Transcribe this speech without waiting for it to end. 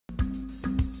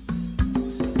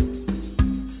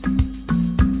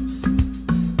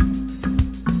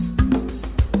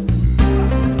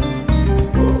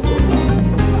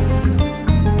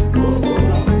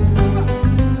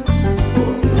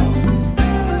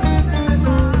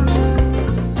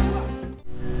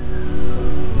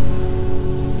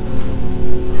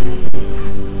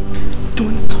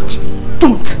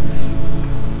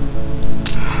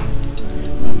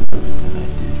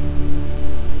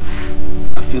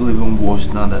feel even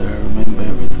worse now that I remember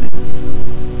everything.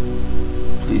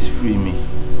 Please free me.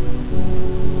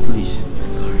 Please. You're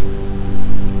sorry.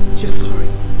 You're sorry.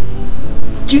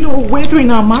 Do you know what we went through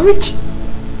in our marriage?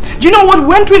 Do you know what we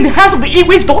went through in the hands of the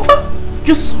Igwe's daughter?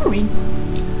 You're sorry.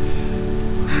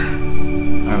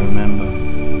 I remember.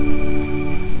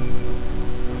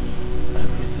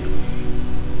 Everything.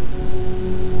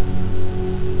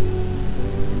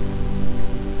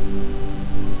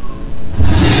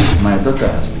 My daughter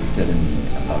has been telling me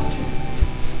about you.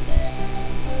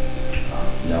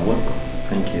 You are welcome.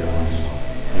 Thank you.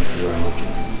 Thank you very much.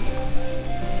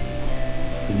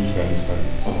 Finish your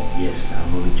studies. Oh, yes, I'm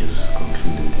only just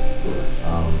concluded.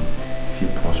 Few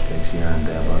prospects here and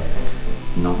there, but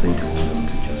nothing to hold on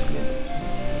to just yet.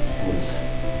 Good.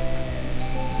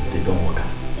 If they don't work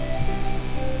out,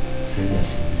 send me a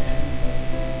CV.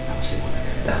 I will see what I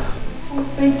can do. Oh,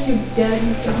 thank you,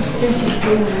 Daddy. Thank you so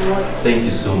much. Thank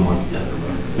you so much, Daddy.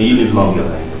 May you live longer,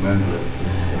 I remember.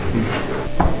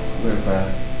 Whoever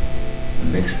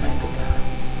makes my daughter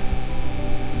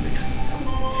makes me happy.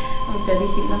 Oh, Daddy,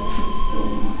 he loves me so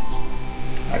much.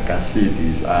 I can see it in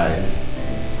his eyes.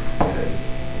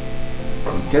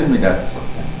 He tell me that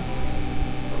sometimes.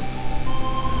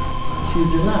 She's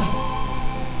the last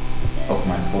of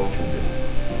my 4 children.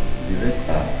 The rest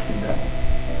are either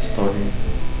studying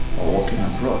or working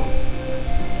abroad.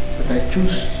 But I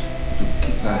choose to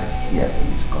keep her here in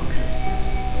this country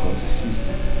because she's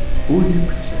the only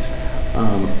princess I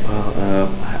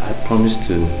have. I promise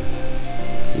to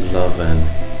love and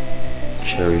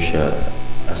cherish her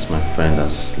as my friend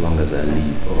as long as I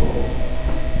live.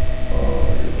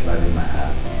 You're flooding my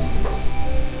heart.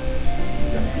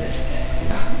 You're blessed.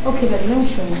 Okay, Daddy, let me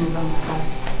show you around the house.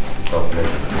 God bless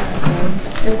you.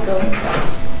 Let's go.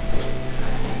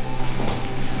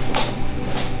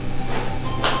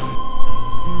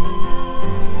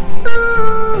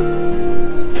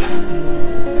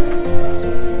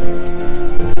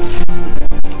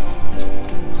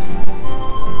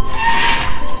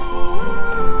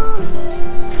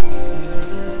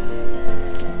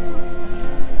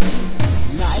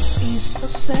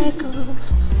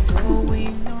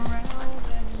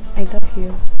 I love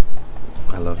you.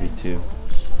 I love you too.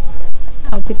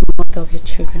 I'll be the mother of your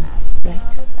children, right?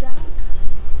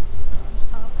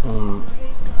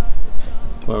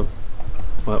 Well,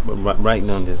 right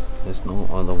now there's no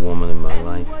other woman in my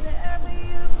life.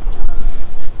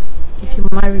 If you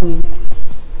marry me,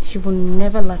 you will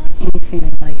never lack anything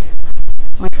in life.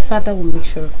 My father will make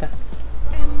sure of that.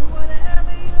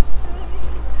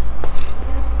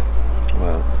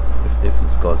 Well, if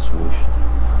it's God's wish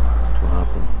to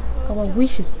happen. Our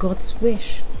wish is God's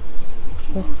wish.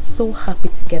 We're so happy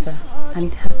together, and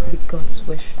it has to be God's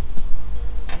wish.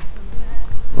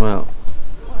 Well,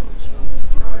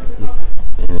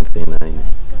 if anything, I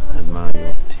admire your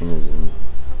optimism.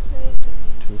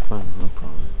 Too fine, no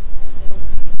problem.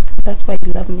 That's why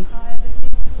you love me.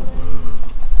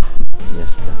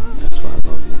 Yes, that's why I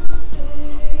love you.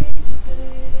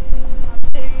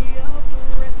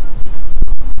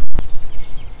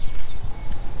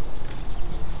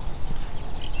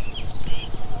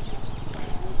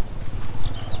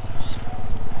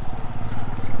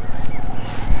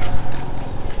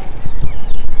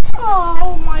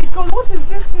 Oh my God, what is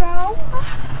this now?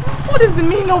 What is the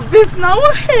meaning of this now?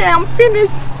 Hey, I'm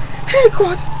finished. Hey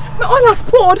God, my oil has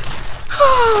poured.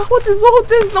 What is all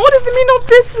this now? What is the meaning of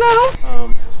this now?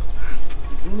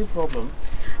 Is there any problem?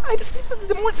 This is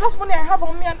the last money I have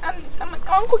on me, and my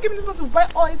uncle gave me this one to buy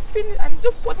oil. It's finished and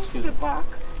just poured into the back.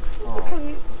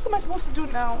 Okay, what am I supposed to do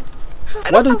now?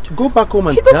 Why don't you go back home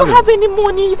and he tell him? He doesn't have any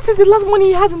money. This is the last money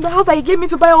he has in the house that he gave me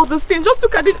to buy all these things. Just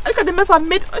look at it. Look at the mess I've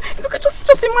made. Look at just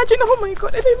imagine. Oh my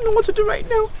God, I don't even know what to do right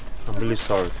now. I'm really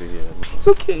sorry to hear. It's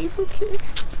okay. It's okay.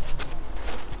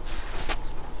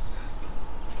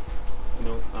 You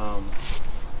know,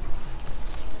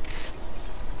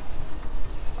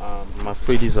 I'm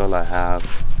afraid this is all I have.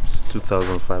 It's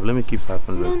 2005. Let me keep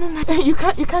 500. No. You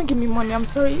can't give me money. I'm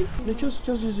sorry. No, just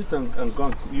use it and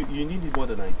go. You need it more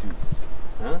than I do.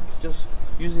 Huh? Just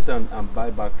use it and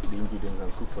buy back the ingredients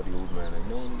and cook for the old man. I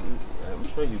know. I'm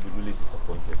sure he'll be really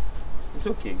disappointed. It's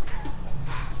okay.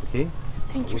 Okay?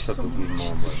 Thank you so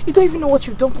much. More, you don't even know what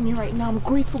you've done for me right now. I'm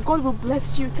grateful. God will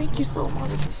bless you. Thank you so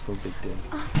much. It's no big deal.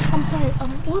 I'm sorry.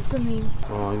 What's the name?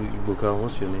 Oh, Ibuka,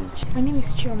 what's your name? My name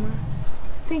is Chioma.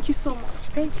 Thank you so much.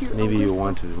 Thank you. Maybe you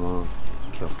want to be more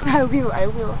careful. I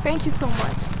will. Thank you so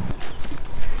much.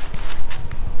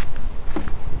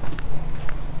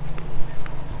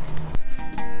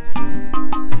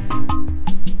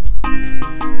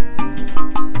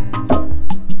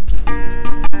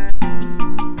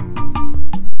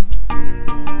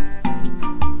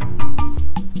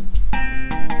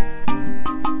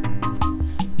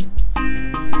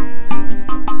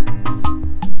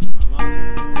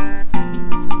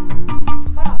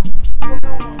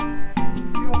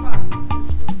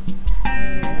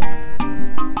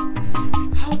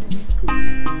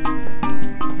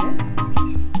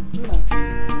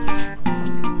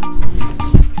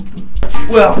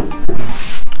 Well,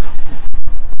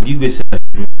 you guys said I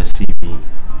should bring my CV.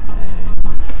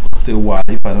 After a while,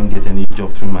 if I don't get any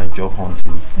job through my job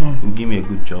hunting, you give me a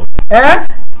good job. Eh?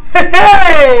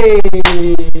 Hey!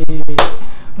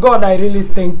 God, I really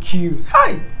thank you.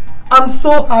 Hi! I'm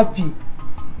so happy.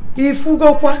 If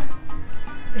Uwakwe,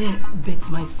 but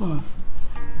my son,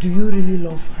 do you really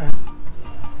love her?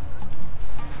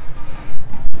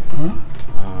 Huh?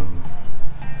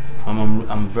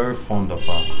 I'm very fond of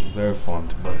her, very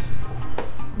fond, but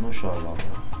I'm not sure I love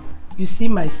her. You see,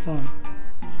 my son,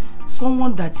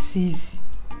 someone that sees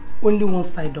only one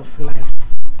side of life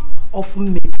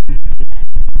often makes mistakes.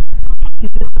 It's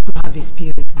better to have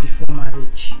experience before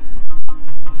marriage.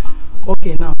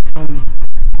 Okay, now tell me,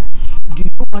 do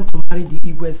you want to marry the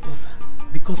Igwe's daughter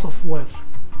because of wealth?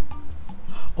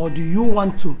 Or do you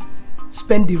want to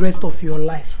spend the rest of your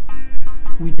life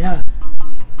with her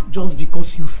just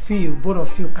because you feel both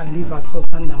of you can live as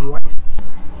husband and wife?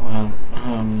 Well,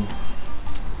 I'm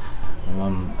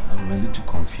a little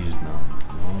confused now,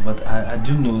 you know? But I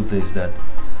do know this, that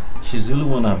she's the only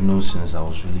one I've known since I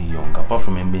was really young, apart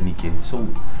from Dikeh. So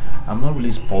I'm not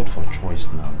really spoiled for choice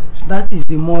now. That is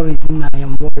the more reason I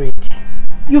am worried.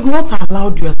 You've not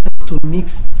allowed yourself to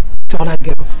mix with other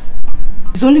girls.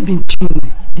 It's only been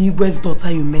Chinwe, the Igwe's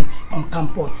daughter you met on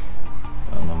campus.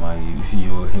 Mama,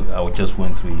 I just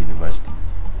went through university.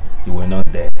 You were not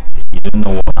there. You don't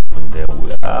know what happened there.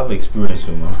 I have experience,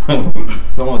 you know.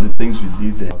 Some of the things we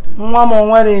did there. Mama,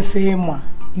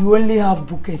 you only have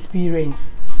book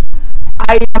experience.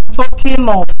 I am talking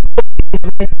of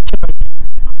the right choice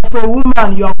of a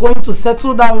woman you are going to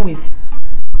settle down with.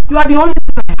 You are the only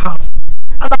thing I have,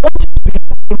 and I want you to be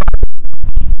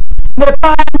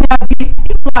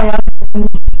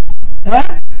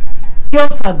happy.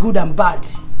 Girls are good and bad.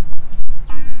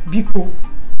 Biko,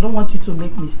 I don't want you to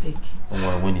make mistake. Don't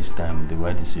worry, when it's time, the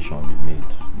right decision will be made.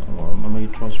 Don't worry, Mama, you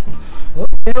trust me.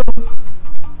 Okay. God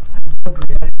will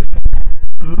help you for that.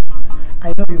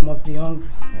 I know you must be hungry.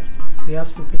 Yes. We have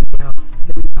soup in the house.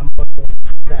 Let me come for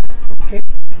that. Okay?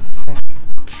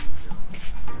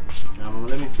 Mama,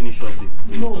 let me finish up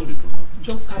the No, soup, Mama.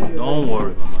 just have your Don't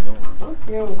worry, Mama, don't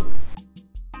worry. Okay.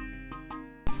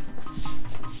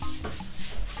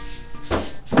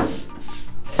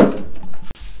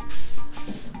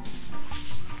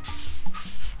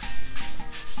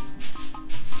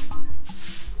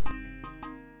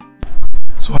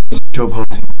 So how's job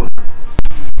hunting going?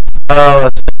 I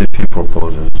sent a few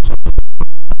proposals.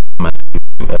 My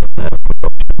to FNF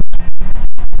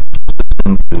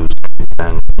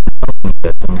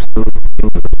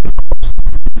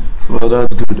Well,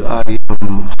 that's good. I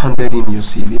handed in your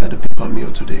CV at the paper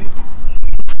mill today.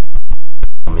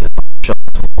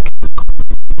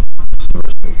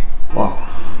 Wow.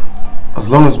 As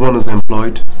long as one is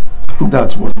employed,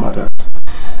 that's what matters.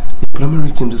 The employment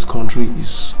rate in this country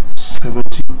is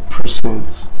 70%.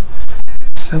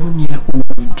 7-year-old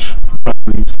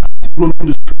graduates roaming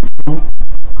the streets, you know.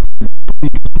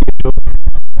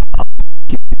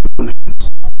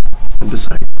 And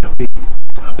besides, their pay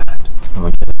is not bad.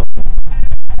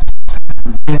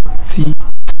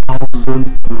 70,000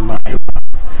 naira,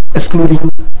 excluding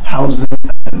housing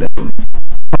and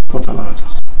transport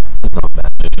allowances. It's not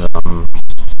bad.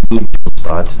 Good to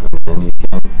start, and then you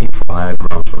can aim for higher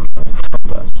ground from there. It's not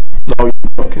bad. Now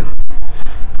you're talking.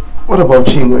 What about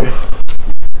Chinwe?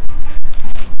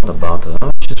 What about her?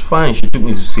 She's fine. She took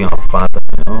me to see her father,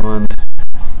 you know, and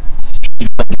she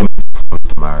tried to get me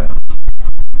to marry her.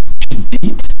 She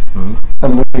did?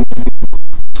 And what did you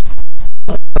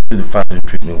do? The father didn't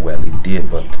treat me well, he did,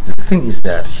 but the thing is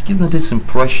that she gave me this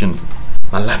impression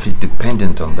my life is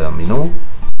dependent on them, you know.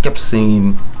 She kept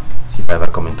saying if I ever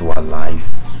come into her life,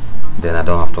 then I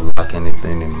don't have to lack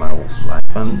anything in my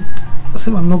life, and I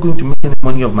said I'm not going to make any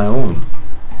money of my own.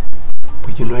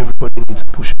 But you know everybody needs a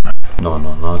push. No,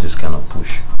 not this kind of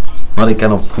push. Not the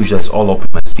kind of push that's all up in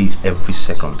my face every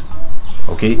second.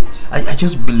 Okay? I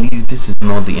just believe this is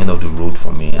not the end of the road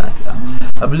for me. I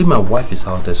believe my wife is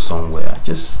out there somewhere.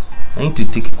 I need to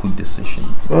take a quick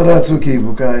decision. Well, that's okay,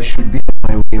 Buka. I should be on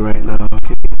my way right now,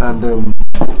 okay? And,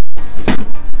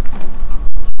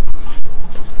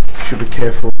 should be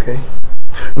careful, okay?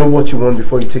 Know what you want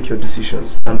before you take your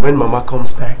decisions. And when Mama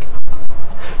comes back,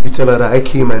 you tell her that I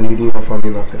came and you didn't offer me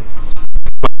nothing.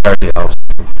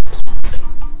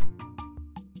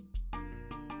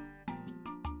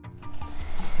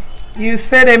 You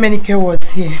said Iyke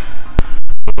was here.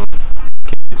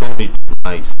 He told me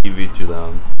I give it to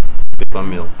the paper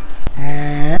mill.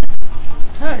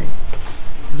 Hi.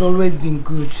 It's always been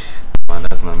good. Man,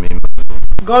 that's my main.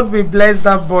 God will bless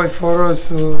that boy for us.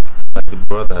 So. Like the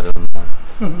brother, I don't know.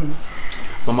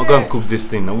 Mama, go and cook this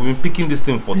thing. We've been picking this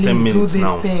thing for 10 minutes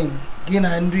now. Please do this thing. Again,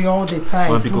 and all the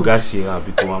time. When people got here,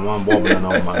 because I'm one bob and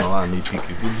I'm pick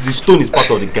it. The stone is part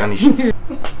of the garnish. Good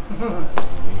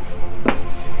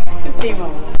day,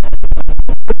 Mama.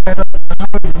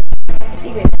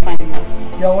 Iyke is fine now.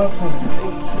 You're welcome.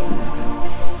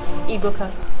 Igbokwe,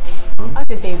 how's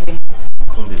the day been?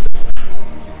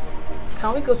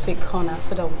 Can we go to a corner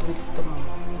so that we don't disturb Mama?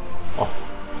 Oh,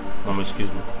 Mama,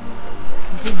 excuse me.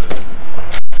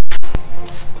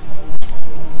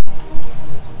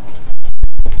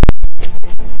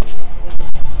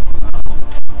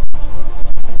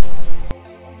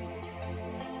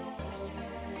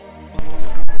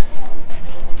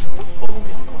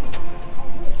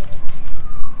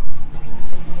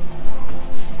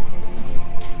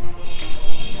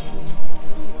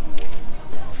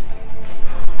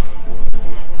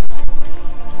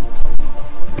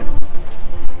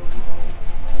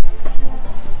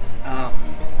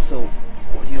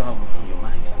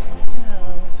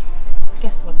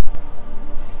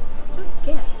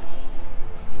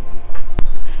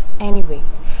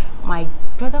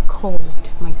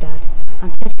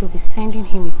 Sending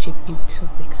him a jeep in 2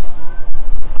 weeks.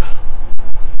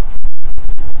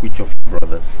 Which of your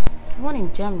brothers? The one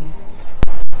in Germany.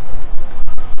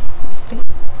 See,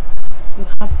 you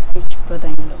have rich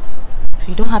brother-in-laws, so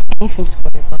you don't have anything to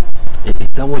worry about. Is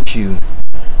that what you...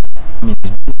 I mean,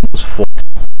 it's almost 40.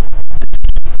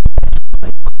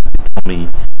 Like, tell me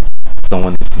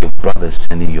someone is your brother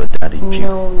sending your dad a jeep.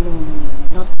 No,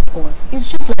 not all. It's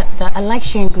just like that. I like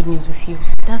sharing good news with you.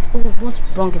 What's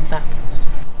wrong in that?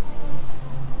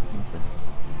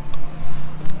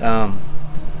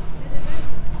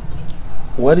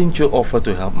 Why didn't you offer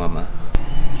to help Mama?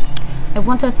 I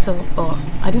wanted to, but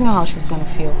I didn't know how she was going to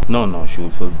feel. No, she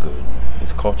will feel good.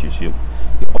 It's courteous. You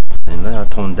offer and let her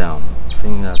tone down. I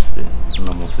think that's the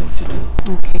normal thing to do.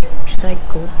 Okay, should I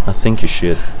go? I think you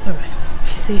should. Alright,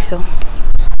 she says so.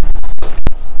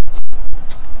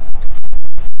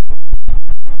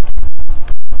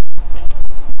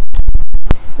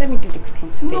 Let me do the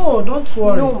cooking today. No, don't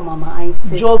worry. No, Mama, I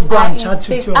insist. Just go and chat with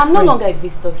your friend. I'm no longer a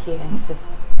visitor here, I insist.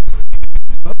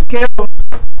 Okay.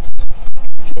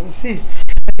 Insist.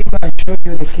 Let me go and show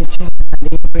you the kitchen and the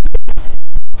ingredients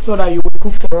so that you will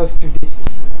cook for us today.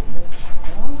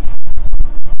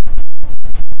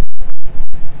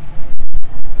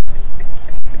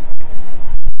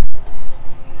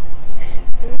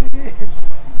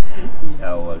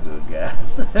 Yeah, what good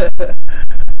gas.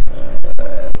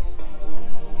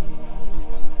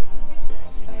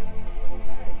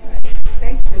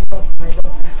 Thanks a lot, my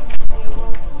daughter.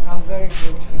 I'm very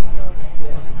grateful.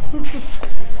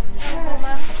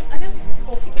 Mama, I just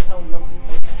hope you will love me.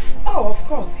 Oh, of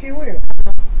course, he will.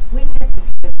 Waited to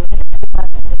say, but I just went back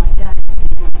to my dad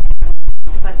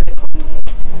if I started coming here.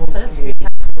 So I just really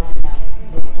have to run now.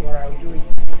 Don't worry, I'll do it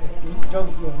myself.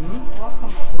 Just go.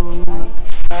 Welcome.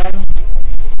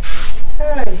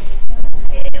 Hey.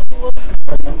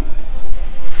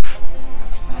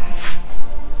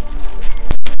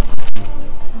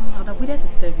 I'd have waited to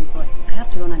serve you, but I have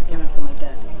to run an errand for my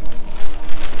dad.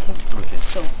 Okay.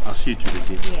 So I'll see you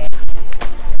today. yeah.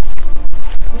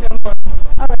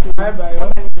 Alright, bye-bye. I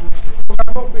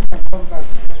hope we can come back.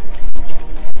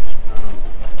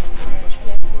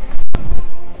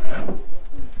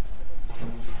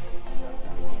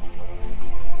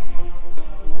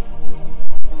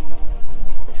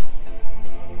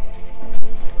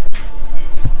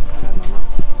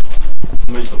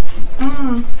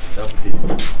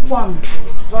 One.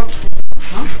 Just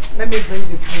let me bring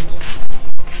the food.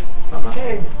 Mama,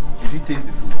 Hey, did you taste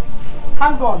the food?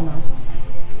 hang on now.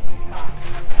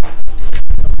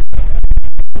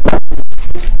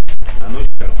 I know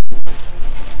Cheryl.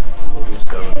 Always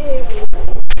Cheryl.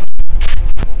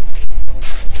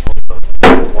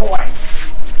 Oh, why?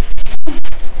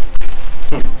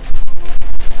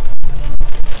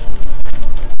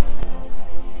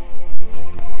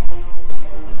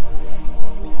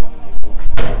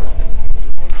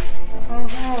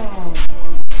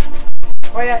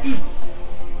 Oh yeah, eat.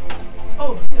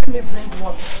 Oh, let me bring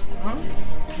water.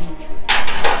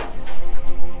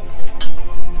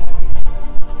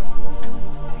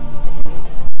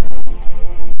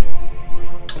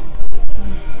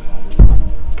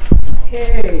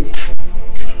 Hey.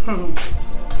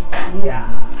 Yeah.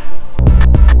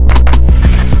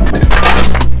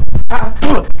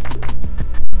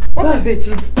 What is it?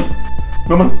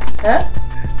 Mama. Eh?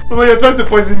 Mama, you're trying to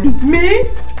poison me. Me?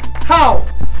 How?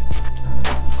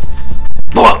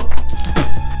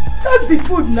 That's the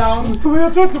food now. Mama,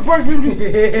 you're trying to poison me.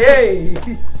 Hey.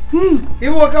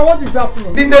 Ewuakwe, what is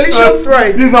happening? The delicious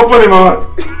rice. This is not funny, Mama.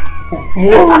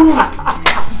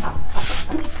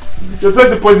 You're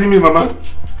trying to poison me, Mama.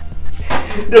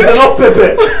 There's enough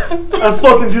pepper and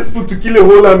salt in this food to kill a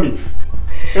whole army.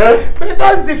 Eh? But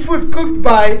that's the food cooked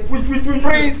by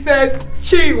Princess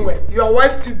Chinwe, your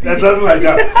wife to be. That's nothing like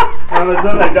that. That's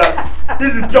not like that.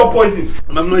 This is pure poison.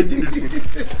 I'm not eating this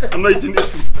food. I'm not eating this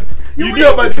food. You knew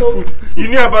about this food. You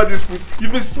knew about this food.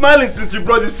 You've been smiling since you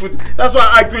brought this food. That's why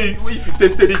I told you if you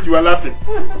tasted it, you were laughing.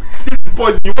 This is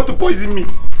poison. You want to poison me?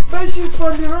 But she's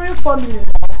from the royal family.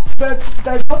 But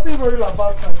there's nothing royal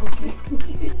about her cooking.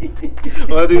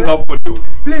 Well, this is not funny.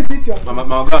 Please eat your food. Mama,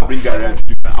 I'm going to bring Gary and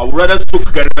sugar. I would rather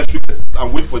soak Gary and sugar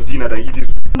and wait for dinner than eat this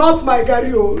food. Not my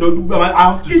Gary. No, Mama, I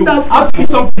have to eat that food. I have to eat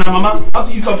something now, Mama. I have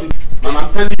to eat something. Mama,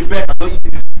 I'm telling you, back. I'm not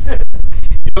eating this food.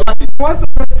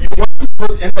 You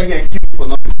want to enter here and keep it for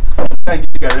nothing. I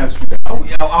give Gary and sugar. I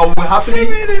will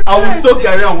happily, I will soak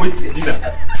Gary and wait for dinner.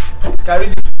 Carry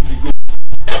this food, go.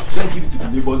 Don't give it to the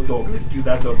neighbor's dog. Let's kill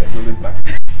that dog that's always back.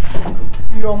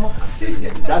 Your mom.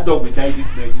 That dog will die this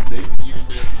night.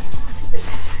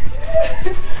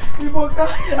 Iboka.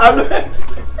 I'm not.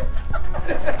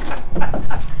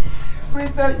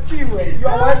 Princess Chinwe,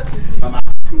 your wife to be. Mama,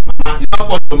 you're not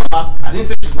for Mama. I didn't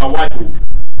say she's my wife.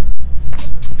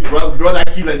 Your brother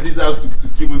killed in this house to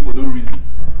kill me for no reason.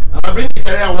 I'll bring the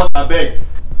carrier and water, I beg.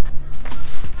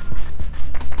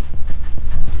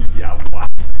 Yeah, what?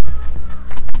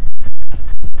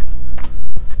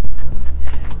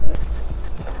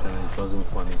 It wasn't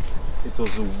funny. It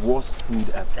was the worst food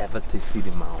I've ever tasted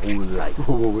in my whole life.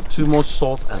 Too much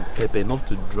salt and pepper, enough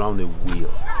to drown a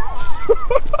whale.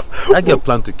 That girl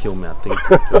planned to kill me, I think.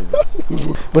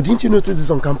 But didn't you notice this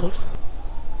on campus?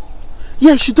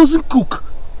 Yeah, she doesn't cook.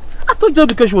 I thought just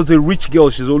because she was a rich girl,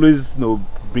 she's always,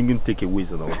 bringing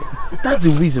takeaways and all that. That's the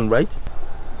reason, right?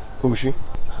 Who was she?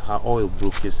 Her oil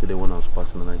broke yesterday when I was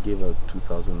passing and I gave her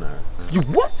 2,000 naira. You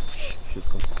what? She's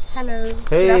come. Hello.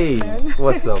 Hey,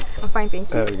 what's up? I'm fine, thank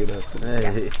you. Good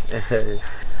afternoon. Hey.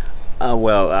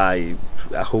 Well, I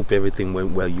hope everything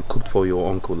went well. You cooked for your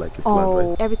uncle like you planned,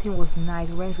 right? Everything was nice.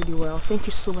 It went really well. Thank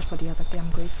you so much for the other day. I'm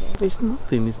grateful. It's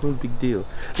nothing. It's no big deal.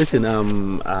 Listen,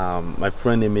 my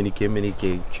friend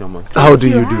Emenike Chama. How do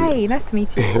you do? Hi, nice to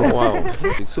meet you. Oh, wow.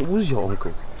 So who's your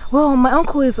uncle? Well, my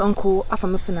uncle is Uncle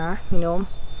Afamifuna,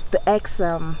 the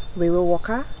ex-railway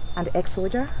worker and the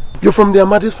ex-soldier. You're from the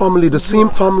Amadi family, the same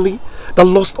family that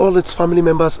lost all its family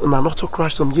members in an auto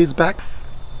crash some years back?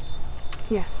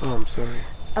 Yes. Oh, I'm sorry.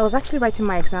 I was actually writing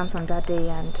my exams on that day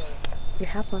and it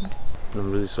happened.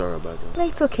 I'm really sorry about that. No,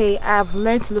 it's okay. I've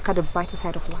learned to look at the brighter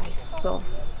side of life, so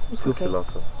it's Good okay.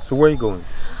 philosopher. So where are you going?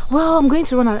 Well, I'm going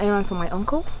to run an errand for my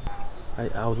uncle.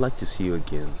 I would like to see you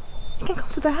again. You can come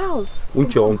to the house.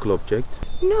 Won't your uncle object?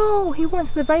 No, he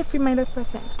wants. He's a very free-minded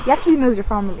person. He actually knows your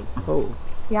family. Oh.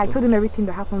 Yeah, I told him everything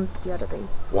that happened the other day.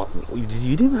 What?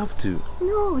 You didn't have to.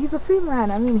 No, he's a free man.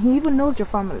 I mean, he even knows your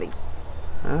family.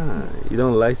 Ah, you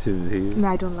don't lie to him, do you? No,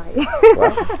 I don't lie.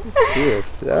 Wow.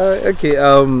 Yes. Okay,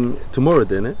 tomorrow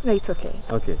then, eh? No, it's okay.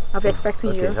 Okay. I'll be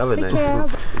expecting you. Okay, have a Take nice care. day.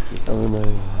 Have a nice.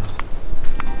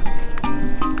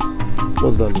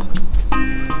 What's that look?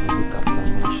 Look at her,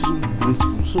 man. She's so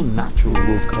graceful, so natural.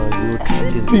 Look, you're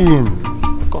Tripping. tripping.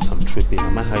 Of course I'm tripping.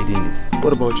 Am I hiding it?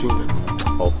 What about Chinga?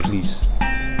 Oh, please.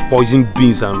 Poison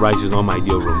beans and rice is not my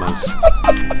idea of romance.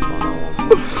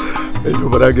 Hey, no,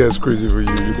 but that guy's crazy for you,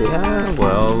 Yeah,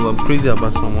 well, I'm crazy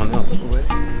about someone else.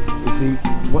 You see,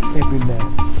 what every man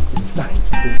is dying to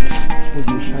do when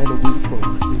you shine away from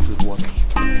is his water.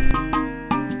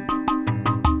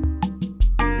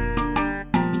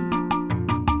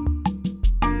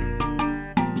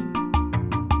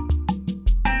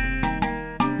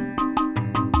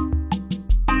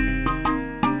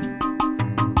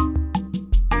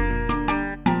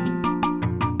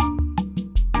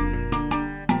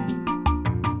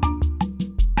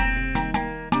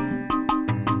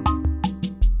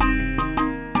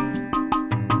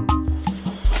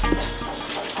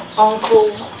 Uncle,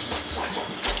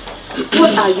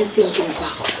 what are you thinking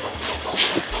about?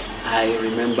 I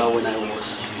remember when I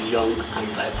was young and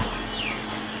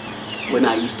vibrant, when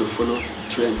I used to follow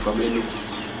train from Enugu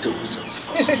to Uzo.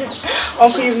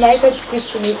 Uncle, you've narrated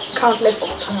this to me countless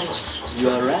of times. You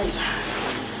are right.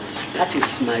 That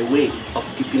is my way of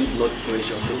keeping blood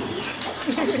pressure low.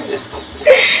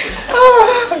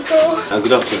 Uncle.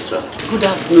 Good afternoon, sir. Good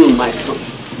afternoon, my son.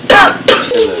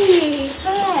 Hello.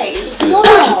 Hi.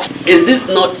 Wow. Is this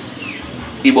not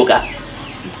Iboka,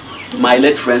 my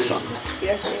late friend's son?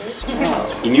 Yes,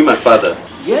 yes. You knew my father?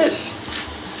 Yes.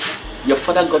 Your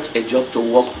father got a job to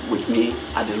work with me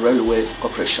at the railway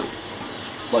corporation,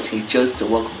 but he chose to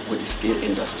work with the steel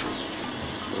industry.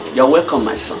 You're welcome,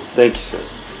 my son. Thank you, sir.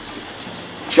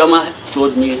 Chioma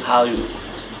told me how you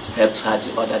helped her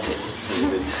the other day.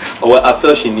 Oh, well, I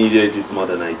felt she needed it more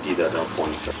than I did at that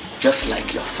point, sir. Just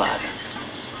like your father.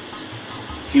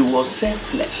 He was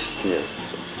selfless. Yes.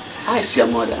 How is your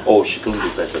mother? Oh, she couldn't be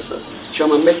better, sir.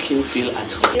 Chioma, make him feel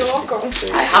at home. You're welcome.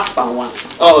 I have found one.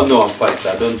 Oh, no, I'm fine,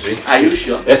 sir. I don't drink. Are you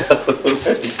sure? Let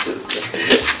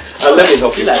me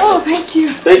help you. Oh, thank you.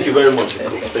 Thank you very much.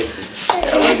 Thank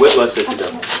you. Where do I set it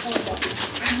down?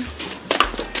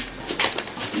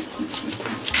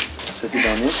 Set it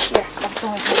down here? Yes, I'm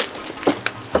sorry.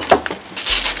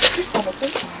 This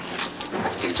conversation.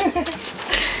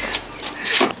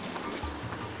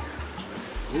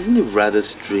 Isn't it rather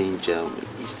strange?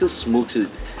 He still smokes it,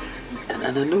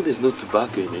 and I know there's no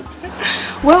tobacco in it.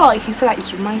 Well, he said that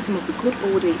it reminds him of the good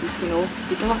old days, you know.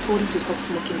 The doctor told him to stop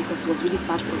smoking because it was really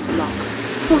bad for his lungs.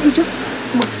 So he just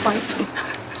smokes the pipe.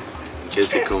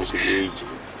 Guess it comes with age.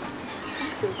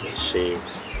 Shame.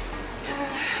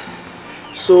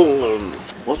 So,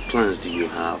 what plans do you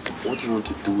have? What do you want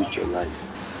to do with your life?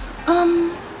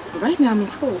 Right now I'm in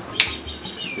school.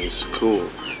 In school?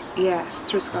 Yes,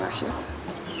 through scholarship.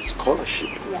 Scholarship?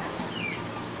 Yes.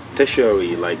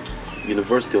 Tertiary, like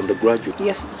university, undergraduate?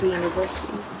 Yes, the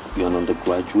university. You're an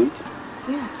undergraduate?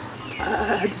 Yes.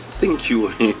 I think you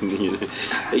were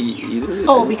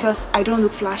Oh, because I don't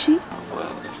look flashy?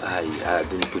 Well, I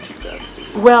didn't put it that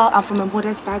way. Well, I'm from a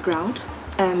modest background,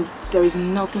 and there is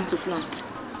nothing to flaunt.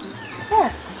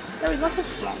 Yes, there is nothing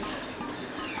to flaunt.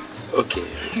 Okay.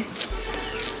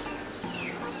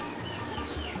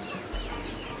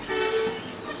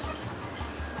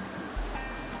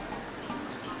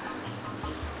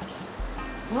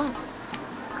 What?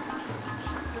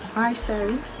 Why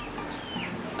staring?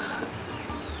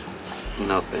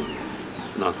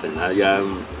 Nothing. I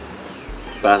am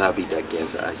bad habit, I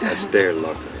guess. I stare a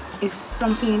lot. Is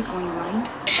something on your mind?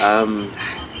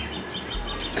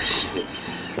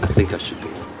 I think I should go.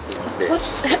 What?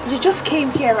 You just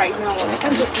came here right now. I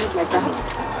can't just leave like that.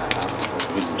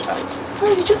 I'm really tired.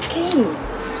 Oh, you just came.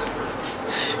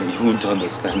 You won't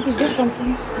understand. Is there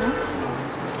something? No?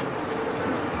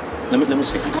 Let me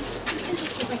see. You can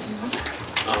just go back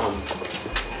now.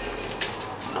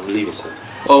 I'm leaving, sir.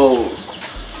 Oh,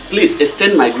 please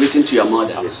extend my greeting to your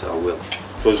mother. Yes, I will.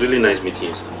 It was really nice meeting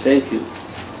you, sir. Thank you.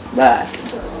 Bye.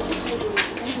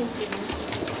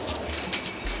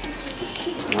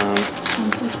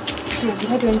 So, did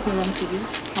I do anything wrong to you?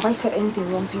 Have I said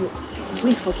anything wrong to you?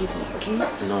 Please forgive me, okay?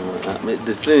 No,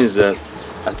 the thing is that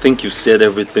I think you said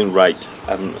everything right.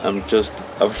 I'm just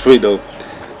afraid of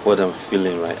what I'm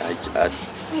feeling right.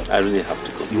 I really have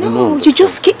to go. No, you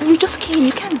just came.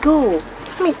 You can't go.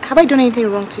 I mean, have I done anything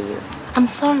wrong to you? I'm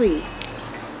sorry.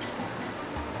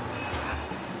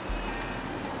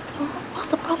 What's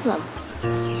the problem?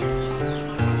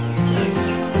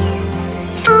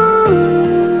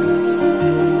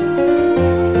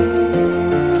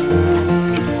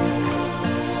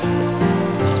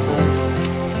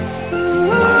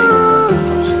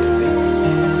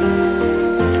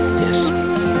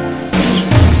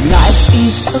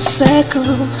 A circle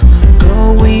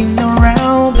going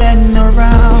around and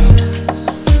around,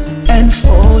 and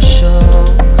for sure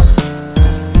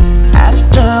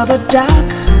after the dark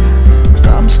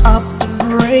comes up the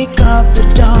break of the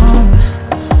dawn,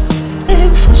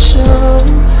 and for sure,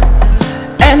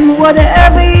 and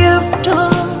whatever you've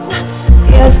done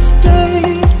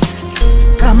yesterday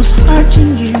comes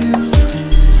hurting you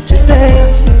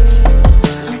today.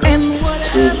 And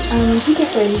whatever did you get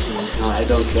for anything? No, I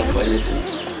don't care for anything.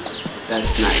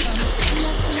 That's nice.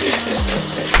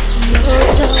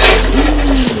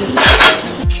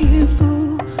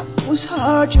 Careful was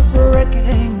hard to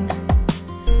breaking,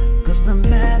 'cause no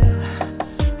matter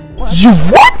what. You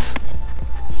what?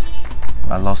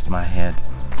 I lost my head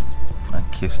and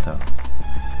kissed her.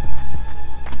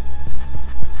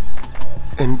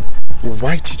 And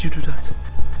why did you do that?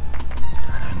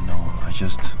 I don't know. I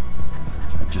just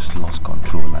lost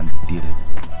control and did it.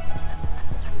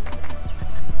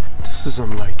 This is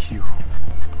unlike you.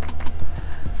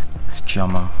 It's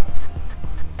Chioma.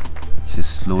 She's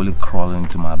slowly crawling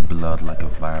into my blood like a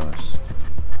virus.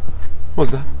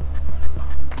 What's that?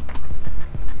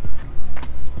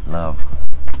 Love.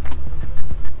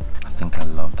 I think I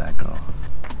love that girl.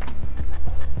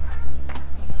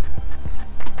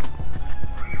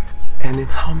 And in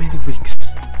how many weeks?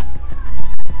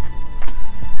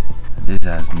 This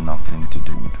has nothing to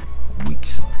do with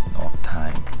weeks or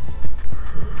time.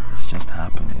 It's just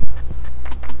happening.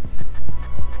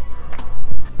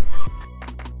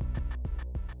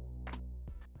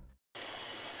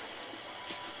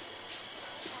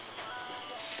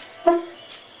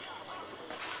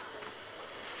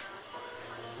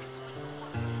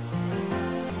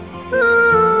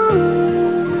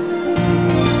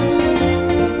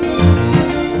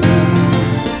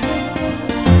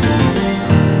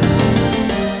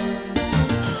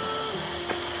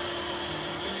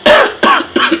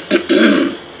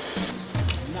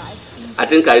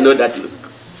 think I know that look.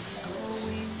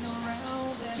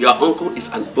 Your uncle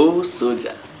is an old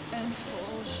soldier.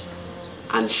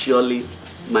 And surely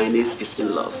my niece is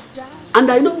in love.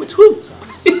 And I know with whom.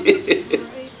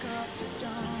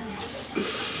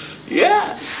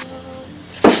 Yeah.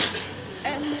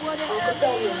 Uncle,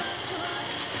 tell me.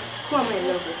 Who am I in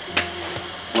love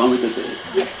with? Want me to tell you?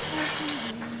 Yes.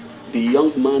 The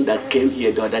young man that came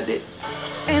here the other day.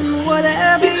 And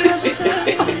whatever you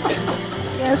say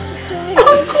yesterday.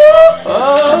 Uncle!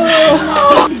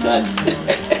 Oh!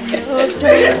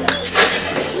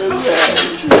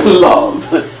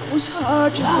 Love was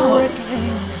hard to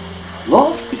breaking.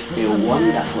 Love is a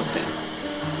wonderful thing.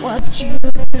 What you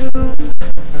do,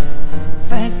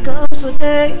 there comes a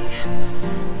day,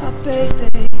 a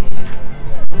payday,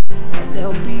 and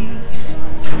there'll be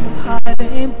no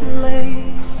hiding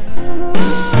place.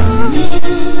 Some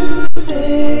new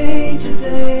day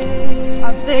today,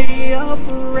 a day of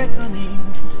reckoning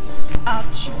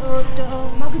at your door.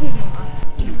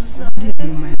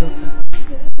 My daughter.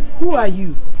 Who are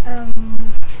you?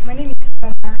 My name is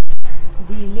Mama,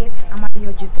 the late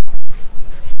Amadioji's daughter.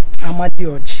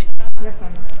 Amadioji. Yes,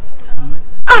 Mama.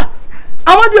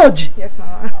 Amadioji. Yes,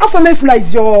 Mama. Afamefula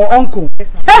is your uncle.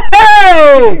 Yes, Mama.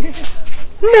 Hey!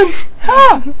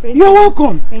 You're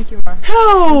welcome. Thank you, Ma.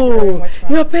 Oh,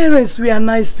 your parents were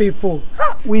nice people.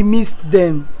 We missed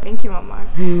them. Thank you, Mama.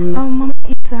 Mama,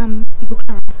 it's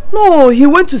Igbokwe. No, he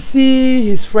went to see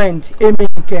his friend, Iyke.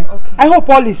 Okay. I hope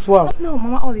all is well. No,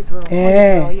 Mama, all is well. All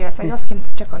is well. Yes, I just came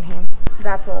to check on him.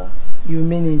 That's all. You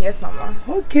mean it? Yes, Mama.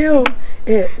 Okay.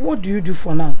 What do you do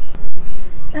for now?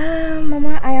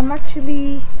 Mama, I am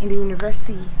actually in the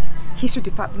university, history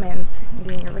department in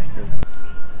the university.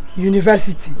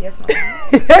 University? Yes, Mama.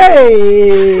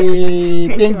 Hey!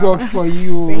 Thank God for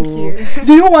you. Thank you.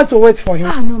 Do you want to wait for him?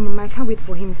 No, Mama, I can't wait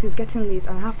for him. It's getting late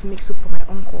and I have to make soup for my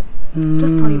uncle.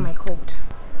 Just tell him I called.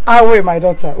 Wait, my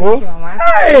daughter. Thank you, Mama.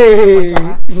 Hey! I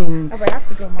have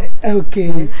to go, Mama.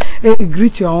 Okay.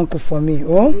 Greet your uncle for me.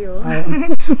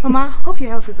 Mama, hope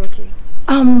your health is okay.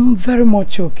 I'm very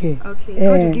much okay. Okay.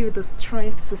 God will give you the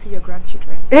strength to see your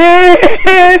grandchildren.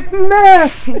 Amen.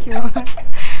 Thank you, Mama.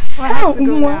 I have to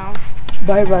go now.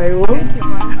 Bye bye. Thank you,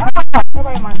 Ma. Bye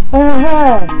bye, Ma.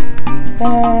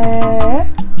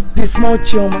 The small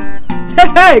children.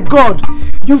 Hey, God,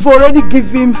 you've already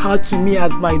given her to me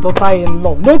as my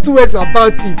daughter-in-law. No two ways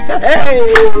about it. Hey,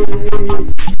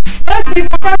 let's see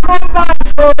Papa come back.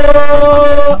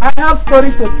 Oh, I have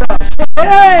story to tell.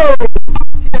 Hey,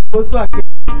 go to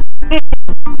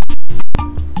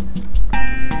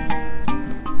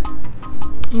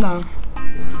now.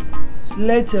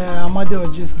 Late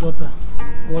Amadioji's daughter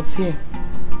was here.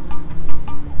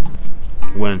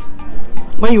 When?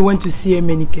 When you went to see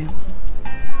Ekene.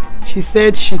 She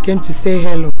said she came to say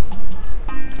hello.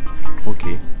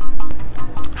 Okay.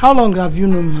 How long have you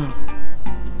known her?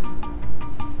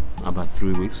 About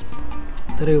 3 weeks.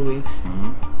 3 weeks?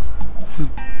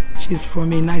 She's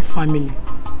from a nice family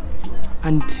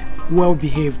and well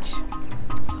behaved.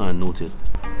 So I noticed.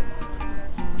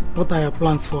 What are your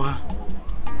plans for her?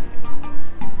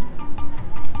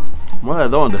 Well, I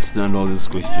don't understand all these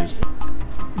questions.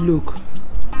 Look,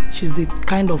 she's the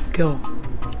kind of girl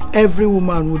every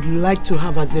woman would like to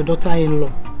have as a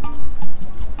daughter-in-law.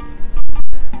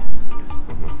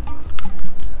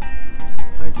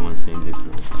 I don't want to say this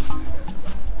now.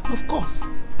 Of course.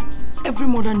 Every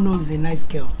mother knows a nice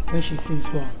girl when she sees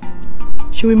one.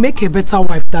 She will make a better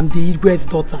wife than the Igwe's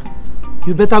daughter.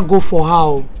 You better go for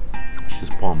her. She's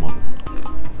poor, mother.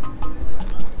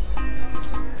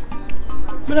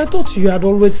 But I thought you had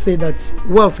always said that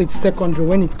wealth is secondary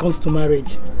when it comes to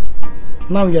marriage.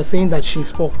 Now you are saying that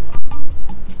she's poor.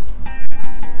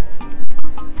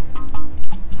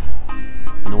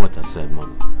 I know what I said,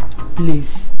 Mom.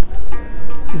 Please,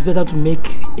 it's better to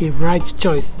make a right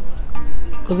choice.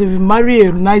 Because if you marry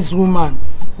a nice woman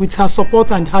with her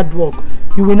support and hard work,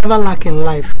 you will never lack in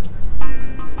life.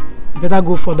 You better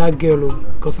go for that girl,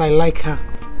 because I like her.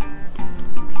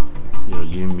 You're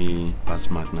giving me pass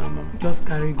mark now, Mom. Just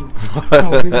carry go.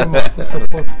 I'll give you my full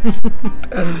support.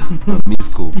 Miss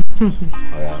school. Oh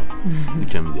yeah. You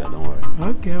can be there, don't worry.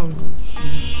 Okay.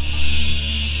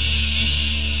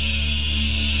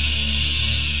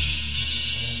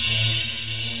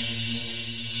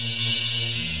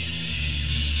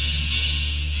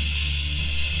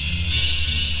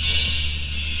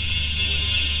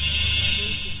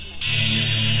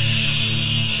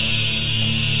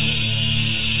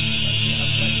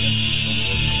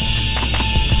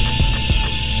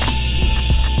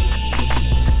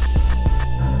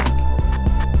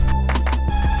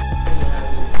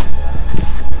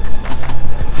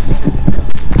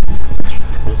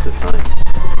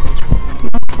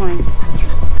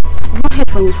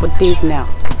 for days now.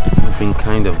 I've been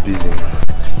kind of busy.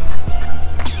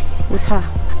 With her?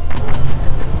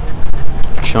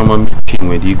 Shama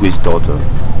Chinwe, the Igwe's daughter.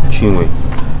 Chinwe.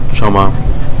 Shama,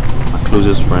 my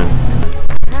closest friend.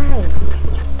 Hi.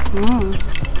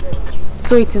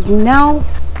 So it is now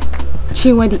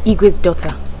Chinwe, the Igwe's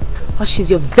daughter. Or she's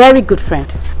your very good friend,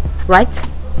 right?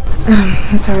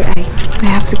 Sorry, I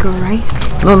have to go, right?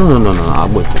 No. I'll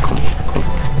wait. Come.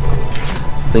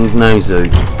 I think now is as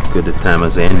good a time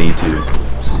as any to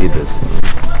see this.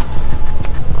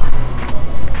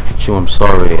 Chiu, I'm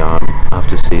sorry. I have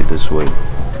to say it this way.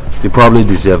 You probably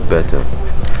deserve better.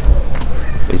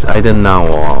 It's either now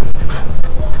or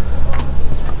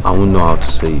I won't know how to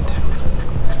say it.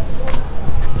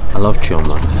 I love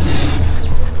Chioma,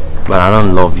 but I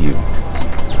don't love you.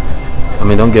 I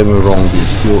mean, don't get me wrong,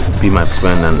 you'll still be my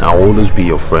friend and I'll always be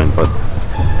your friend, but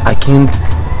I can't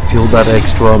feel that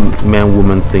extra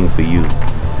man-woman thing for you.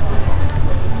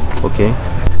 Okay?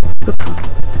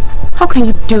 How can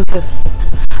you do this?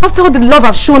 After all the love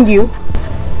I've shown you.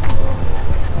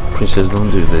 Princess,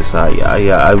 don't do this.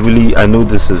 I know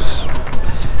this is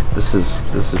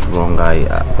wrong.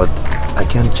 But I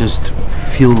can't just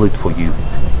feel it for you.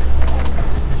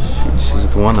 She's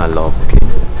the one I love, okay?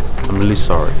 I'm really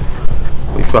sorry.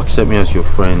 If you accept me as your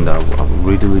friend, I will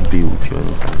readily be with you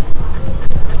anytime.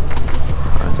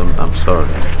 Alright, I'm sorry.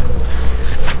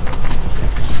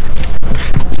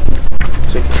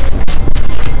 It's okay.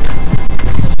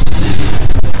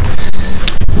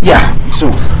 Yeah,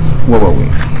 so, where were we?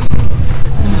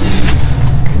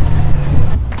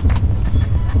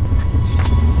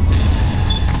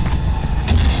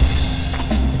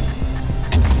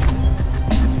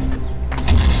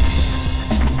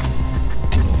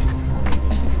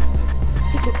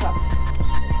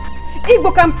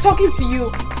 Igbokwe, I'm talking to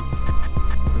you.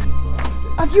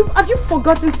 Have you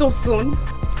forgotten so soon?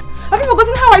 Have you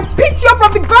forgotten how I picked you up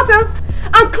from the gutters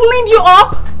and cleaned you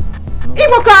up? No.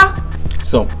 Igbokwe!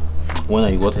 So, when are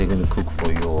you going to cook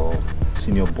for your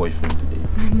senior boyfriend today?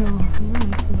 No, I'm not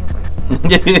my senior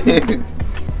boyfriend.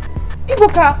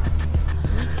 Igbokwe!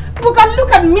 Igbokwe,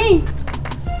 look at me!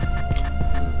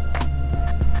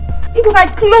 Igbokwe, I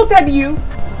clothed you.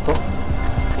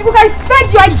 Igbokwe, I fed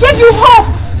you, I gave you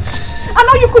hope. And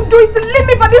all you could do is to leave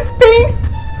me for this thing.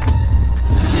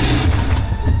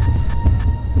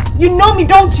 You know me,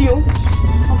 don't you?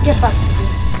 I'll get back to you.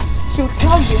 She'll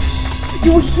tell you.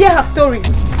 You will hear her story.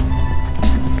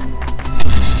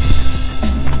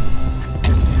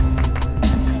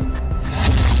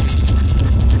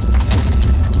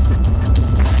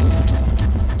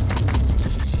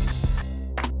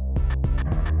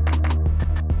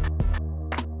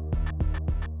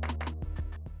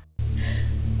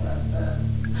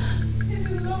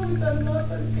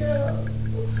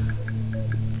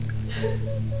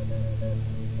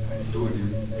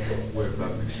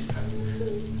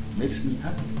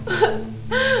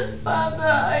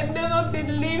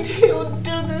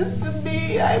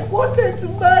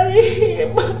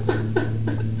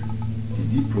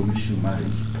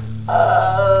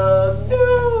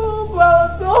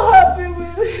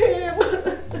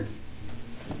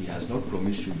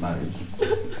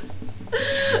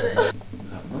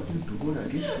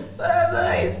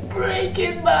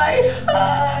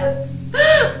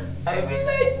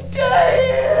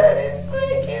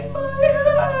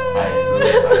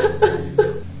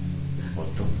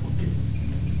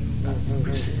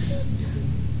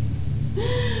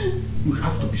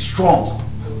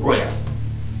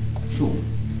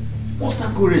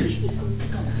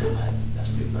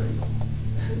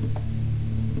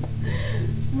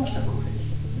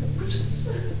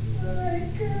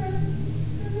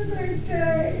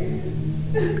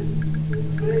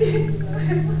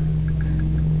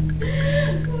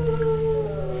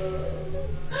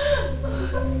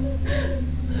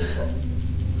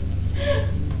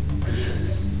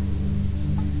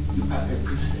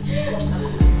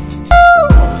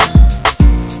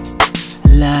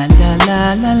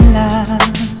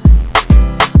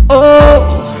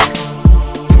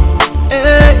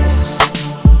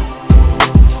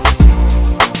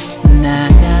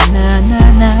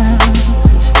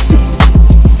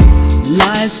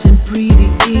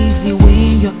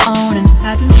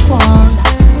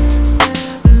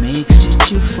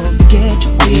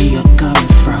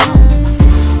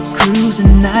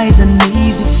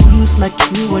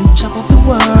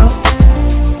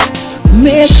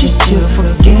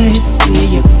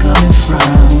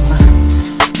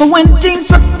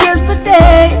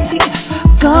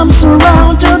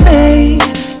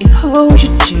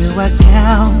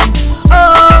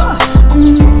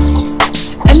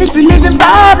 And if you're living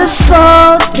by the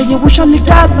sword, then you will surely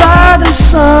die by the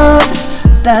sword.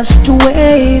 That's the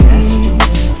way it is.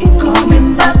 I'm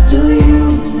coming back to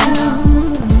you now.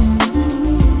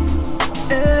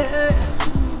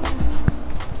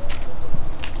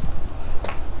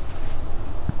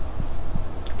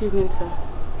 Good evening, sir.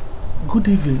 Good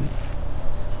evening.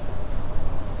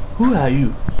 Who are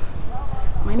you?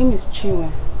 My name is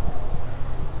Chinwe,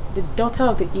 the daughter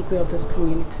of the Iyke of this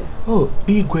community. Oh,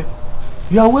 Iyke.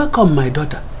 You are welcome, my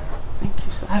daughter. Thank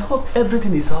you, sir. I hope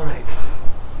everything is alright.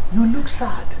 You look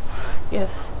sad.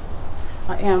 Yes,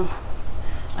 I am.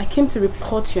 I came to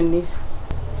report your niece.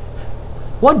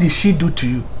 What did she do to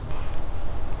you?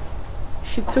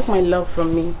 She took my love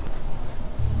from me.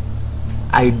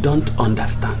 I don't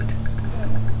understand.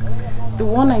 The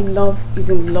one I love is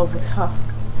in love with her.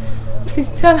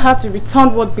 Please tell her to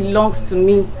return what belongs to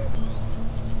me.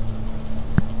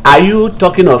 Are you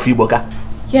talking of Iboka?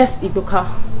 Yes, Iboka.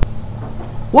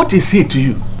 What is he to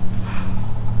you?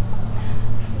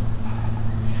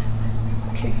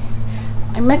 Okay.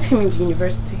 I met him in the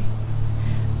university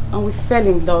and we fell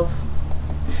in love.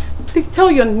 Please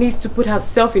tell your niece to put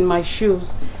herself in my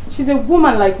shoes. She's a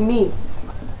woman like me.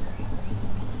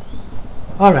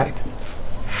 Alright.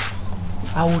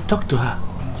 I will talk to her.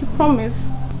 You promise?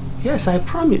 Yes, I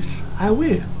promise. I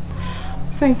will.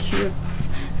 Thank you.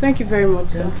 Thank you very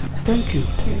much, sir. Thank you.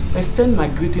 Extend my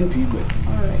greeting to Igwe.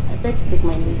 Alright, I beg to take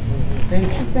my leave. Thank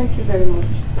you. Thank you very much.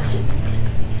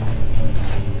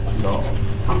 Love.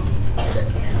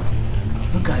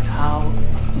 Look at how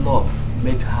love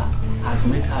has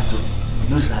made her to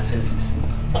lose her senses.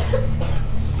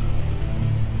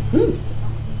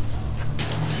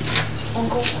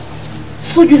 Uncle,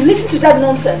 so you listen to that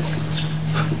nonsense?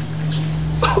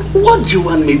 What do you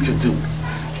want me to do?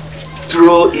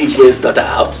 Throw Igwe's daughter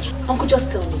out? Uncle,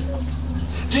 just tell me.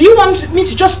 Do you want me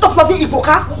to just stop loving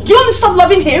Iboka? Do you want me to stop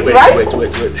loving him, right? Wait.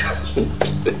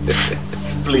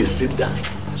 Please sit down.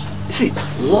 You see,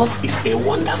 love is a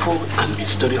wonderful and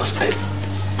mysterious thing.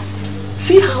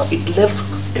 See how it left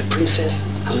a princess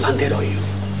and landed on you.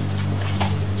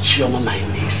 Chioma, my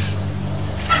niece.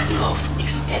 Love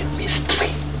is a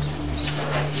mystery.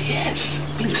 Yes,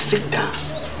 please sit down.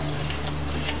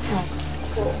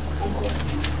 So, Uncle,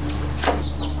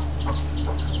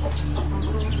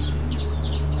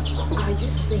 are you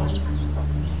saying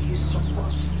you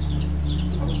support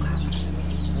Iboka?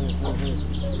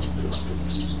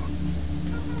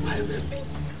 My baby,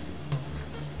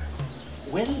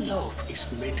 when love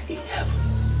is made in heaven,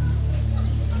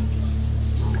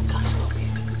 you can't stop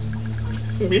it.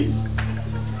 Me?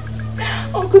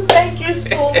 Uncle, thank you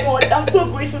so much. I'm so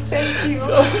grateful. Thank you.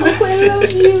 God bless I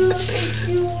love you. Thank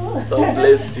you. God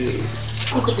bless you.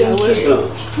 Uncle, thank you.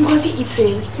 What have you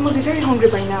eaten? You must be very hungry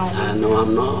by now. No,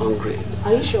 I'm not hungry.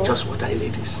 Are you sure? Just what I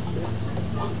need is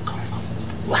 1 cup of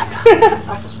water.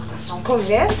 I'm coming,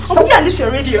 yeah? Uncle, you and this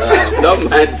your radio. Don't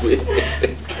mind me.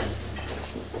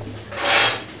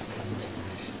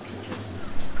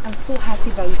 I'm so happy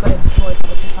that you got employed by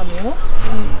the paper mill.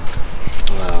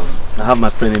 Wow. I have my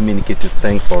friend Iyke to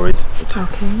thank for it.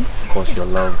 Okay. Of course, your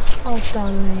love. Oh,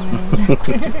 darling.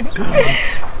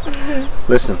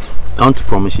 Listen, I want to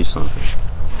promise you something.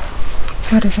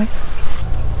 What is it?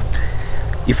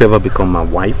 If you ever become my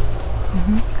wife,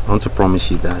 I want to promise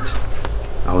you that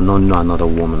I will not know another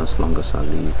woman as long as I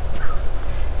live.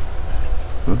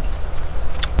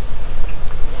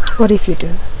 What if you do?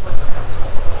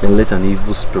 Then let an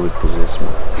evil spirit possess me.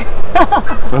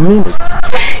 I mean it.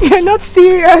 You're not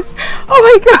serious. Oh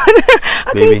my God.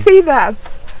 How can you say that?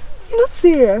 You're not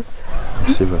serious.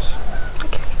 I'm serious.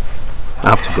 Okay. I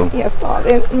have to go. Yes,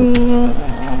 darling.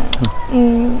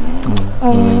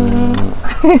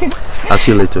 I'll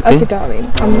see you later, okay? Okay, darling.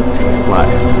 I miss you. Bye.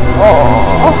 Oh.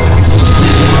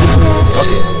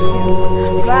 Okay.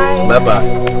 Bye. Bye-bye.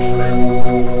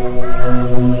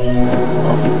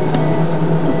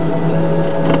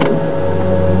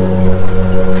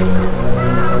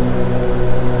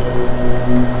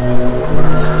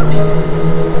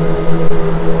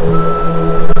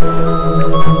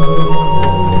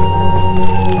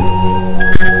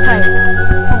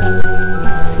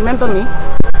 Remember me?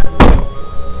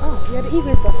 Oh, you're the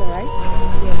Igwe's daughter, right?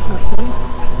 Yeah. Okay.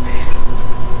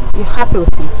 You're happy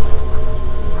with him?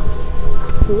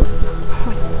 Who?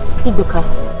 Iboka.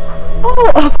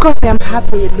 Oh, of course I am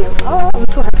happy with him. Oh, I'm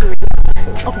so happy with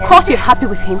him. Of course you're happy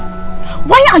with him.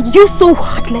 Why are you so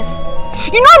heartless?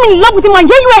 You know I'm in love with him and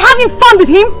here you are having fun with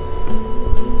him?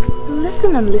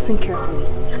 Listen and listen carefully.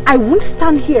 I won't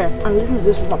stand here and listen to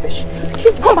this rubbish.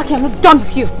 Excuse me, come back here, I'm not done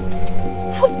with you.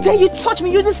 How dare you touch me?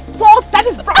 You this spoiled, that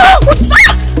is brown. What's up?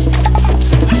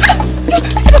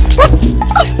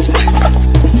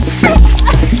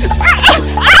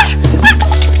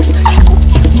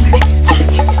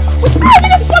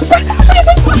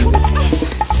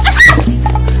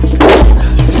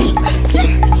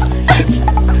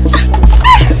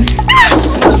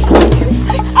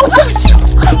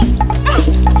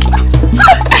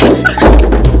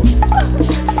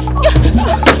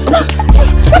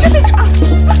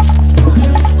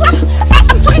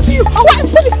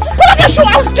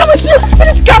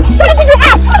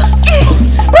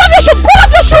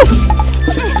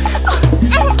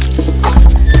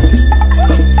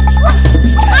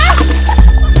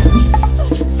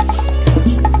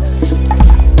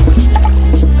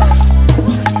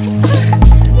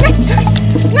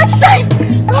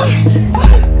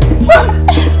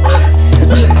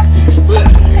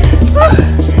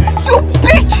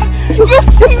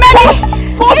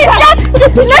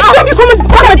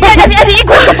 the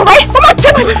Igwe's daughter, right? Come on,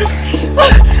 take my...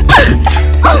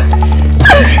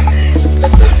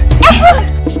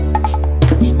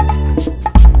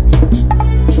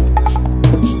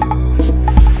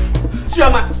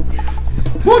 Chairman,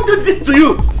 who did this to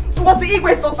you? It was the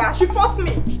Igwe's daughter. She fought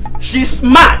me. She's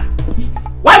mad.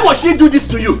 Why must she do this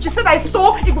to you? She said I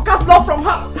stole Igboka's love from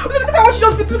her. Look at what she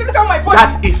just did. Look at my body.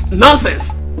 That is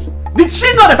nonsense. Did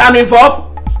she know that I'm involved?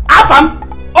 I'm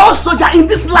all soldier in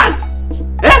this land.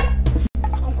 Eh?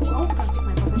 Uncle, I want to take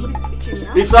my body. What is itching,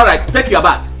 yeah? It's alright. Take your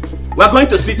bath. We're going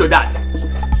to see to that.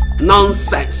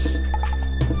 Nonsense.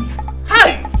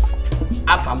 Hi.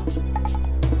 Afam,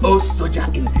 all soldier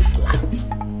in this land.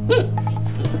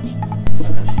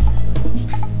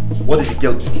 What did the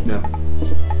girl do to them?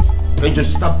 Can you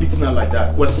just stop beating her like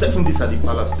that? We're settling this at the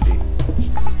palace today.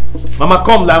 Mama,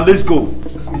 come, Lam, let's go.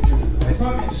 This meeting is the best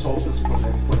way to solve this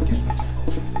problem before it gets into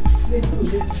trouble. Let's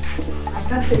go. I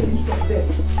can't take this from them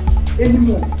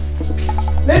anymore.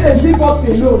 Let them leave us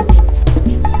alone.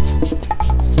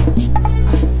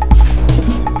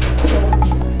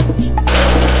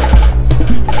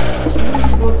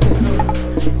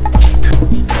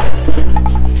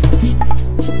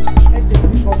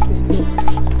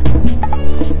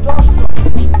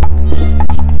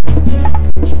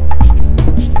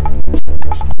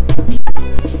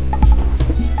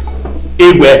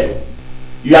 Igwe,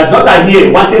 your daughter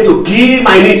here wanted to kill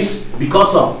my niece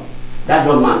because of that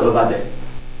young man over there.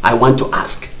 I want to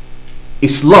ask,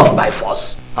 is love by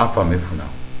force? Afamefuna,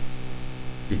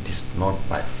 it is not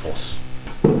by force.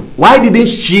 Why didn't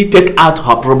she take out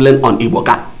her problem on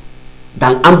Igboka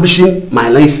than ambushing my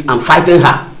niece and fighting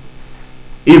her?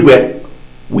 Igwe,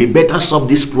 we better solve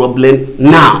this problem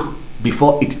now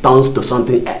before it turns to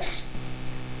something else.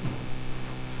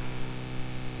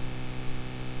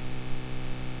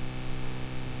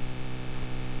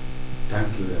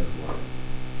 Thank you, everyone.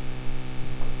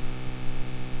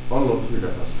 All of you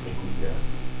that have spoken here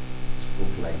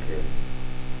spoke like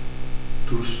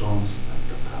two sons and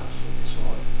daughters of the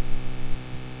soil.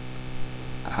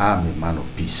 I am a man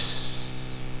of peace.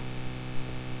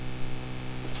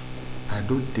 I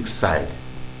don't take side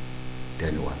to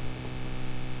anyone.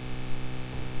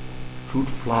 Truth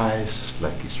flies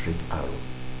like a straight arrow.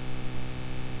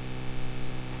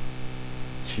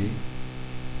 Chi,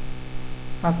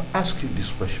 I've asked you this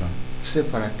question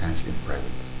several times in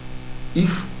private.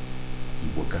 If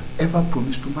Iboka ever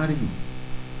promised to marry you,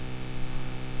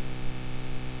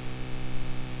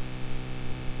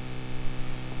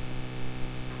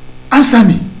 answer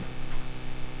me.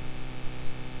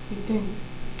 He didn't.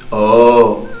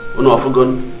 Oh, no, I forgot.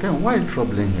 Then why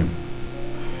troubling him?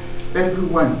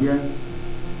 Everyone here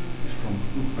is from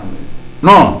good family.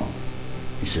 No,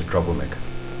 he's a troublemaker.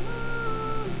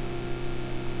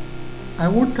 I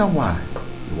wonder why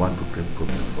you want to create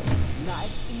problem for me.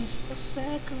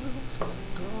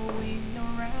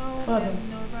 Father,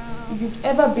 if you've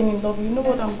ever been in love, you know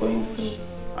what I'm going through.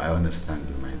 I understand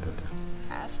you, my daughter.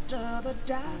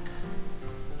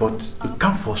 But you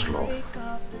can't force love.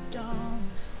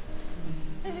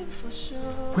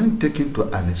 When taken to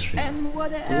an extreme,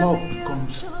 love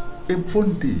becomes a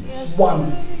bondage.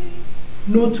 One.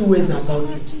 No two ways about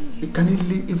it. It can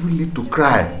even lead to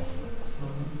crime.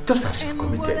 Just as you've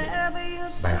committed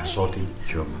by assaulting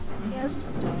Chioma.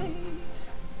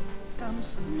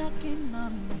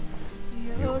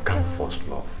 You can't force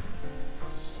love.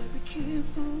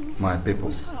 My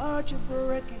people,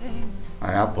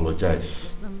 I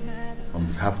apologize on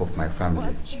behalf of my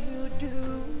family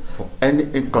for any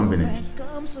inconvenience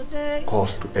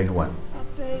caused to anyone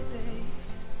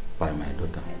by my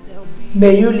daughter.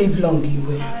 May you live long,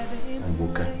 Iwe.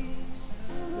 Iboka,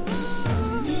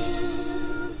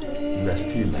 you are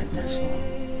still like my son.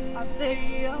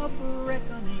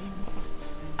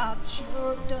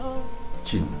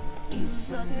 Chin,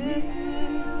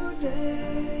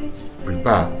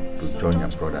 prepare to join your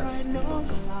brothers in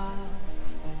London.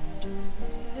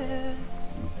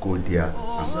 Go there and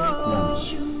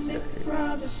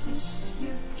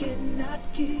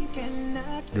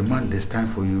the man destined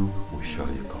for you will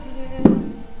surely come.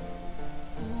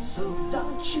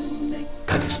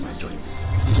 That is my choice.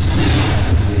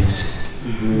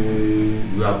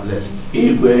 You are blessed.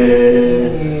 You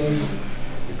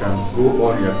can go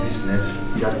on your business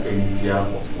without any fear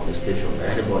of molestation by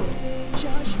anybody.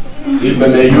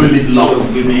 May you live long.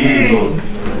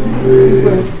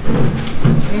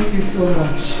 Thank you so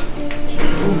much.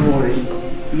 Don't worry.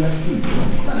 You are still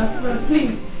young.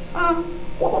 Please.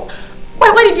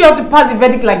 Why did you have to pass a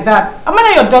verdict like that? Am I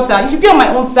not your daughter? You should be on my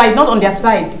own side, not on their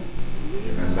side.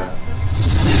 Remember,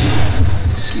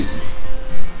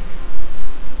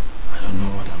 I don't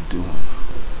know what I'm doing.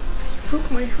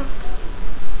 my heart.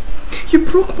 You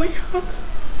broke my heart.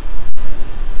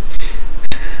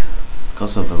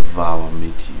 Because of the vow I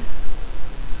made to you.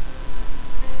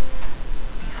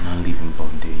 And I live in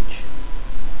bondage.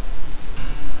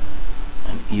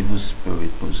 An evil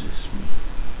spirit possessed me.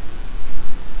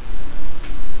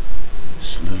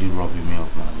 Slowly robbing me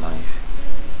of my life.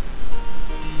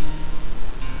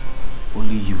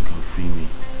 Only you can free me.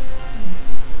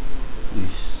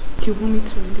 Please. You want me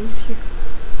to release you?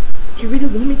 You really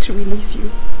want me to release you?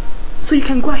 So you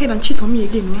can go ahead and cheat on me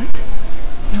again, right?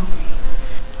 No.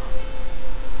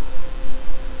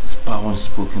 It's by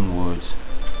unspoken words.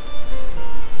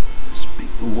 Speak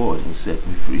the word and set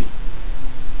me free.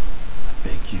 I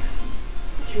beg you.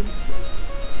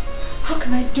 How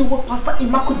can I do what Pastor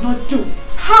Ima could not do?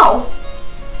 How?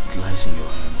 It lies in your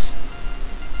hands.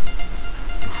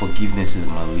 Your forgiveness is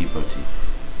my liberty.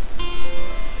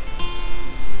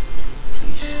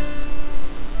 Please,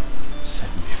 set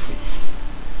me free.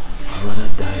 I'd rather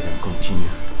die than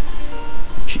continue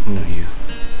cheating on you.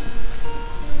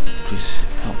 Please,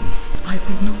 help me. I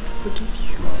will not forgive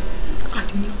you. I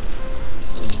will not.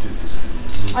 Don't do this to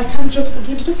me. I can't just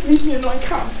forgive you. Just leave me alone. I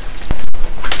can't.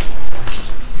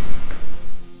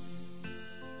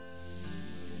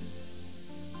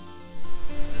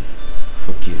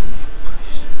 Forgive me,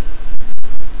 please.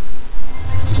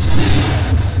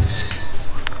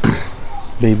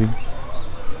 Baby,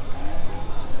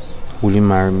 will you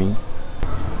marry me?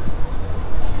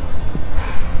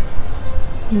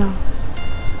 No.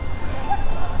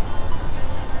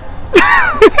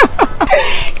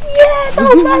 Yes,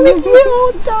 I'll marry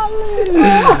you, darling.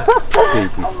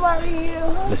 Baby, I'll marry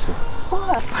you. listen.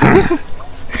 What?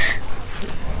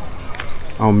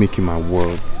 I'll make you my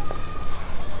world.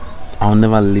 I'll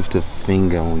never lift a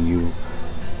finger on you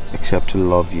except to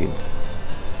love you.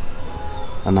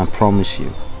 And I promise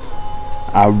you,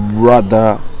 I'd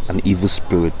rather an evil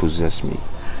spirit possess me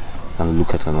than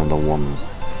look at another woman.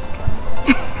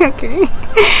 Okay.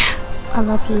 I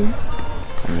love you.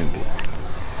 Come here, baby.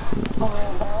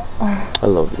 I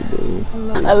love you,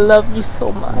 baby. I love you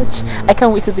so much. I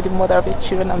can't wait to be the mother of your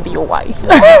children and be your wife.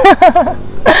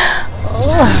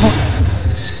 Oh.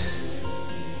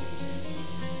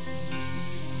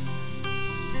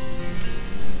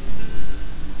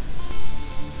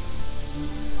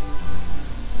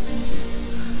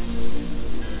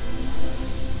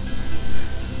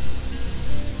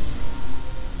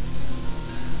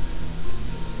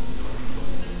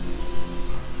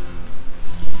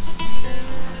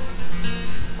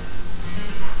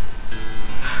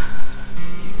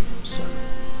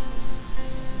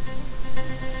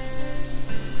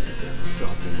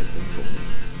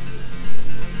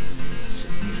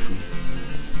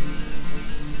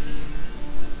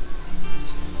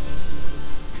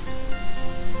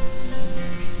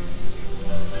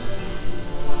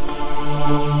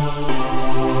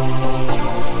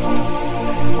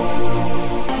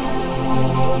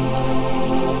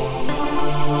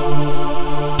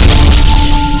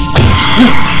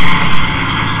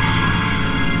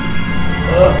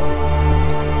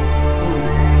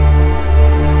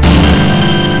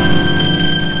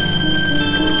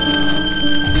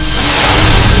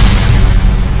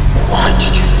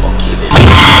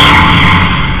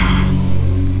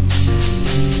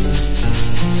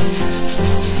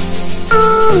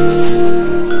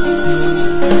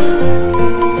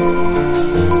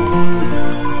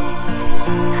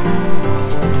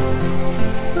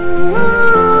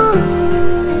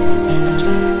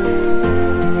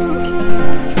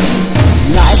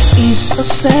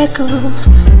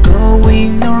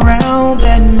 Going around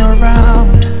and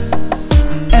around,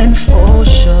 and for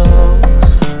sure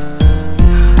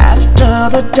after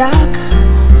the dark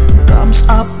comes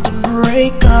up the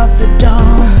break of the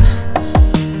dawn,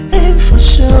 and for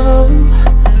sure,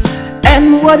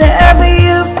 and whatever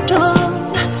you've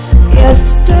done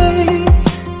yesterday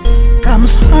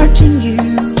comes hurting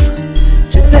you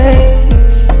today,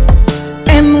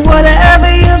 and whatever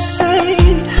you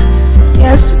said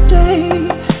yesterday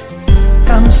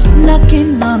comes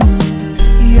knocking on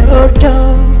your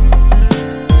door.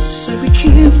 So be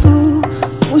careful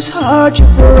whose heart you're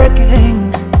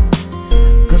breaking,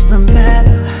 'cause no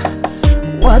matter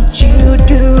what you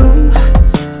do,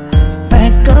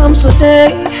 there comes a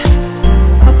day